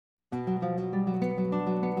Entering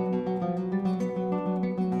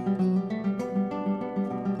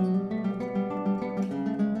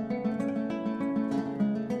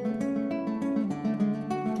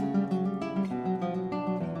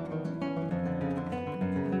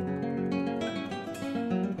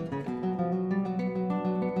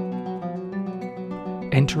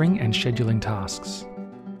and scheduling tasks.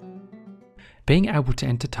 Being able to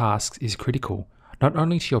enter tasks is critical, not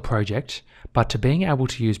only to your project, but to being able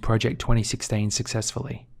to use Project 2016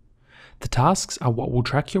 successfully. The tasks are what will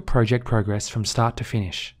track your project progress from start to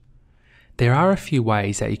finish. There are a few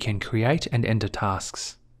ways that you can create and enter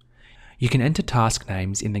tasks. You can enter task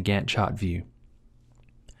names in the Gantt chart view.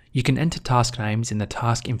 You can enter task names in the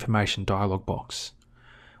Task Information dialog box.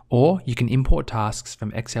 Or you can import tasks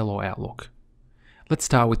from Excel or Outlook. Let's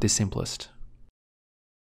start with the simplest.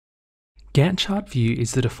 Gantt chart view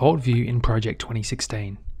is the default view in Project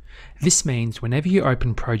 2016. This means whenever you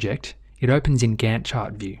open Project, it opens in Gantt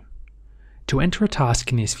chart view. To enter a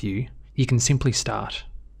task in this view, you can simply start.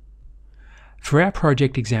 For our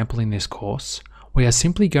project example in this course, we are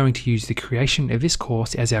simply going to use the creation of this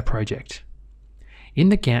course as our project. In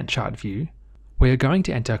the Gantt chart view, we are going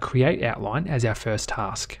to enter Create Outline as our first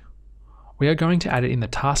task. We are going to add it in the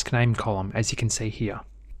task name column, as you can see here.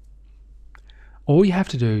 All you have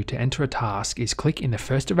to do to enter a task is click in the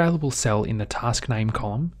first available cell in the task name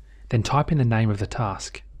column, then type in the name of the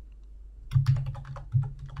task.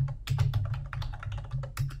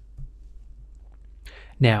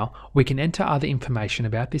 Now, we can enter other information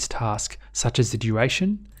about this task, such as the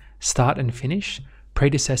duration, start and finish,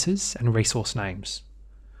 predecessors, and resource names.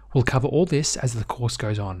 We'll cover all this as the course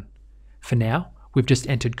goes on. For now, we've just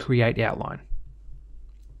entered Create Outline.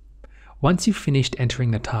 Once you've finished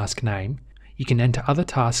entering the task name, you can enter other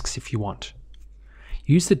tasks if you want.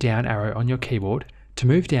 Use the down arrow on your keyboard to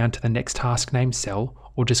move down to the next task name cell,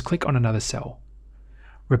 or just click on another cell.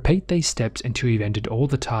 Repeat these steps until you've entered all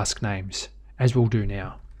the task names, as we'll do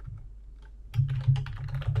now.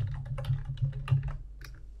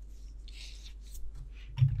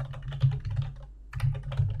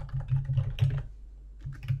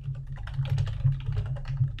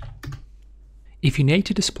 If you need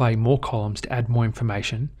to display more columns to add more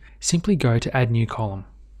information, simply go to Add New Column.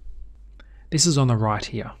 This is on the right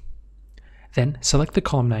here. Then select the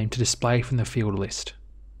column name to display from the field list.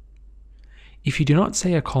 If you do not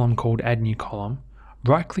see a column called Add New Column,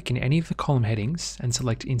 right-click in any of the column headings and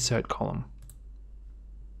select Insert Column.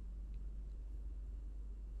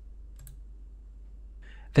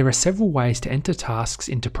 There are several ways to enter tasks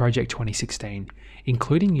into Project 2016,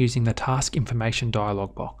 including using the Task Information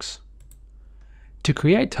dialog box. To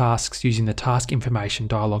create tasks using the Task Information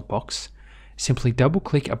dialog box, simply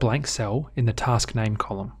double-click a blank cell in the Task Name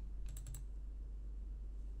column.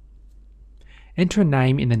 Enter a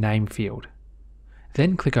name in the Name field.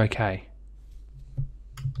 Then click OK.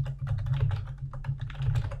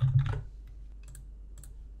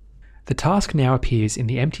 The task now appears in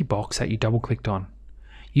the empty box that you double-clicked on.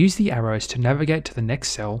 Use the arrows to navigate to the next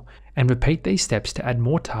cell and repeat these steps to add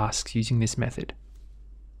more tasks using this method.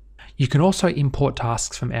 You can also import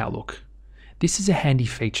tasks from Outlook. This is a handy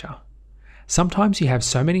feature. Sometimes you have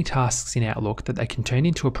so many tasks in Outlook that they can turn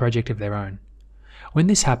into a project of their own. When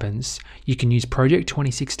this happens, you can use Project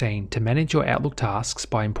 2016 to manage your Outlook tasks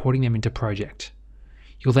by importing them into Project.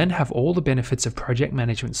 You'll then have all the benefits of project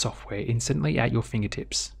management software instantly at your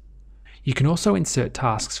fingertips. You can also insert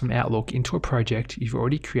tasks from Outlook into a project you've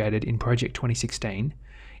already created in Project 2016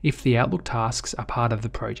 if the Outlook tasks are part of the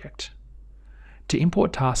project. To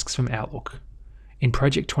import tasks from Outlook, in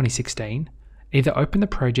Project 2016, either open the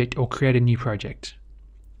project or create a new project.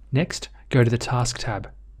 Next, go to the Task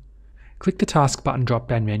tab. Click the Task button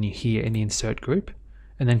drop-down menu here in the Insert group,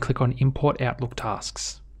 and then click on Import Outlook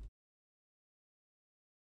Tasks.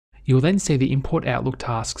 You will then see the Import Outlook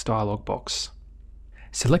Tasks dialog box.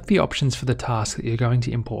 Select the options for the task that you're going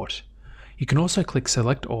to import. You can also click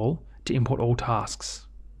Select All to import all tasks.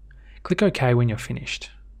 Click OK when you're finished.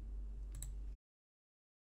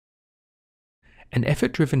 An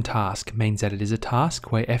effort-driven task means that it is a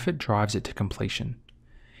task where effort drives it to completion.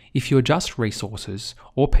 If you adjust resources,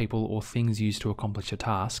 or people or things used to accomplish a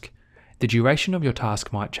task, the duration of your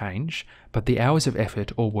task might change, but the hours of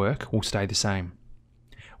effort or work will stay the same.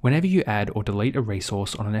 Whenever you add or delete a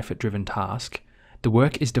resource on an effort-driven task, the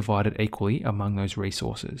work is divided equally among those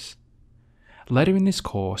resources. Later in this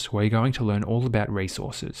course, we're going to learn all about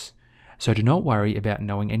resources, so do not worry about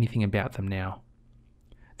knowing anything about them now.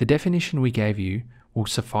 The definition we gave you will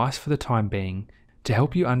suffice for the time being to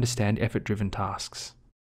help you understand effort-driven tasks.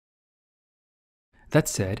 That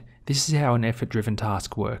said, this is how an effort-driven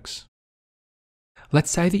task works.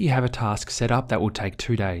 Let's say that you have a task set up that will take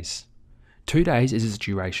 2 days. 2 days is its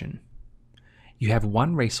duration. You have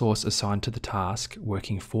one resource assigned to the task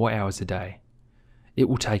working 4 hours a day. It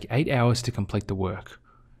will take 8 hours to complete the work,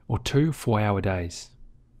 or 2 4-hour days.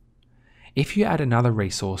 If you add another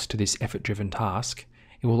resource to this effort-driven task,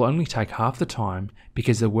 it will only take half the time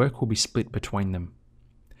because the work will be split between them.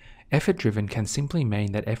 Effort-driven can simply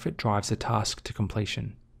mean that effort drives the task to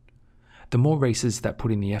completion. The more resources that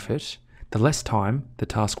put in the effort, the less time the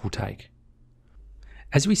task will take.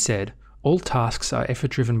 As we said, all tasks are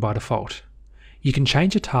effort-driven by default. You can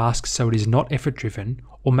change a task so it is not effort-driven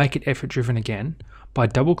or make it effort-driven again by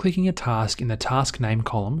double-clicking a task in the Task Name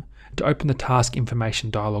column to open the Task Information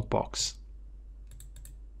dialog box.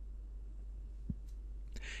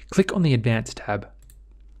 Click on the Advanced tab.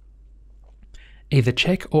 Either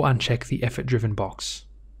check or uncheck the effort-driven box.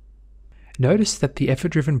 Notice that the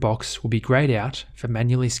effort-driven box will be greyed out for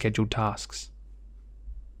manually scheduled tasks.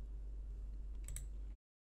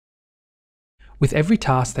 With every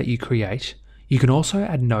task that you create, you can also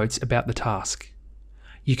add notes about the task.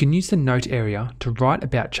 You can use the note area to write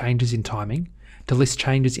about changes in timing, to list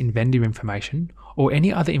changes in vendor information, or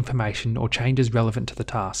any other information or changes relevant to the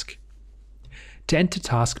task. To enter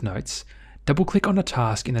task notes, double-click on a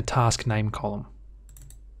task in the Task Name column.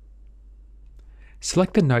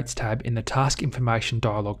 Select the Notes tab in the Task Information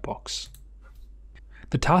dialog box.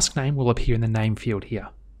 The task name will appear in the name field here.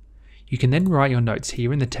 You can then write your notes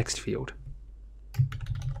here in the text field.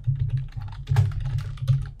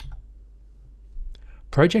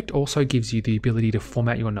 Project also gives you the ability to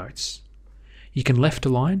format your notes. You can left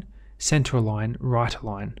align, center align, right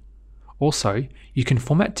align. Also, you can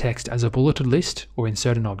format text as a bulleted list or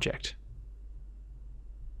insert an object.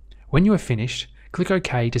 When you are finished, click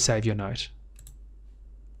OK to save your note.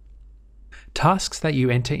 Tasks that you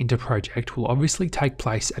enter into Project will obviously take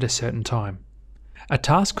place at a certain time. A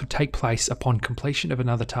task could take place upon completion of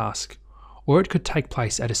another task, or it could take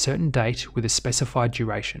place at a certain date with a specified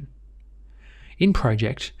duration. In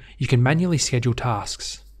Project, you can manually schedule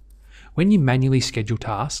tasks. When you manually schedule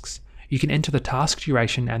tasks, you can enter the task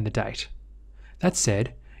duration and the date. That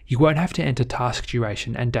said, you won't have to enter task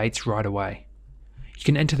duration and dates right away. You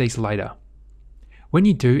can enter these later. When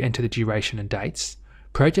you do enter the duration and dates,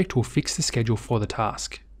 Project will fix the schedule for the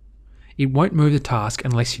task. It won't move the task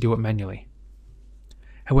unless you do it manually.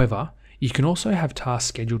 However, you can also have tasks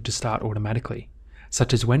scheduled to start automatically,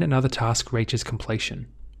 such as when another task reaches completion.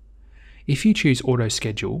 If you choose Auto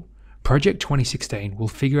Schedule, Project 2016 will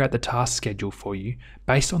figure out the task schedule for you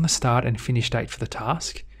based on the start and finish date for the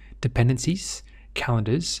task, dependencies,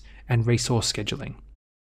 calendars, and resource scheduling.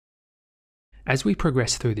 As we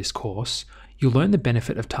progress through this course, you'll learn the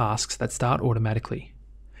benefit of tasks that start automatically.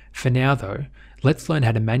 For now though, let's learn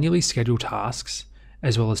how to manually schedule tasks,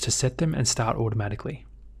 as well as to set them and start automatically.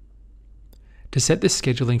 To set the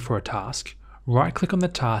scheduling for a task, right-click on the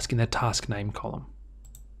task in the Task Name column.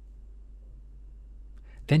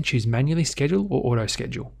 Then choose Manually Schedule or Auto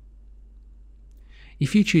Schedule.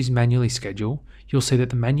 If you choose Manually Schedule, you'll see that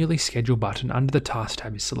the Manually Schedule button under the Task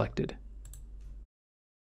tab is selected.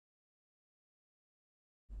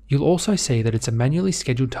 You'll also see that it's a manually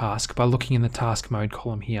scheduled task by looking in the Task Mode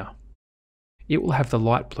column here. It will have the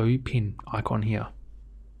light blue pin icon here.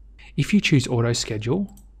 If you choose Auto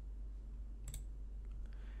Schedule,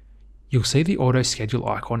 you'll see the Auto Schedule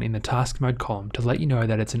icon in the Task Mode column to let you know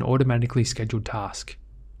that it's an automatically scheduled task.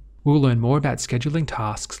 We'll learn more about scheduling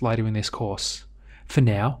tasks later in this course. For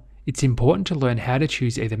now, it's important to learn how to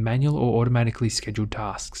choose either manual or automatically scheduled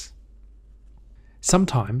tasks.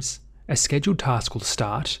 Sometimes, a scheduled task will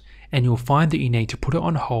start and you'll find that you need to put it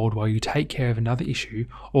on hold while you take care of another issue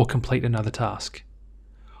or complete another task.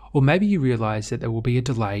 Or maybe you realise that there will be a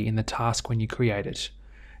delay in the task when you create it,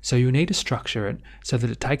 so you'll need to structure it so that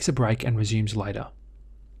it takes a break and resumes later.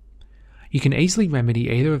 You can easily remedy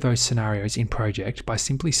either of those scenarios in Project by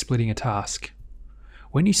simply splitting a task.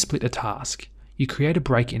 When you split a task, you create a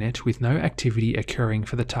break in it with no activity occurring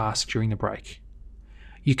for the task during the break.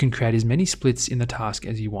 You can create as many splits in the task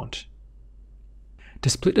as you want. To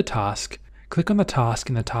split a task, click on the task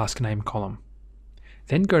in the Task Name column.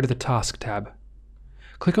 Then go to the Task tab.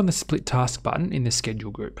 Click on the Split Task button in the Schedule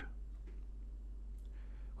group,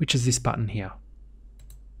 which is this button here.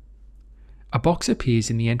 A box appears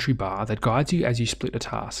in the entry bar that guides you as you split a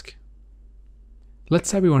task. Let's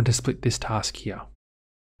say we want to split this task here.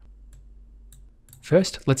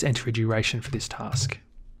 First, let's enter a duration for this task.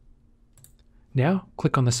 Now,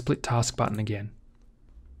 click on the Split Task button again.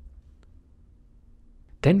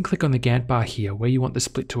 Then click on the Gantt bar here where you want the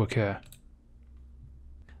split to occur.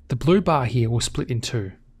 The blue bar here will split in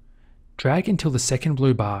two. Drag until the second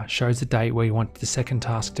blue bar shows the date where you want the second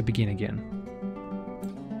task to begin again.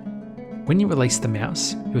 When you release the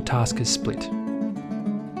mouse, your task is split.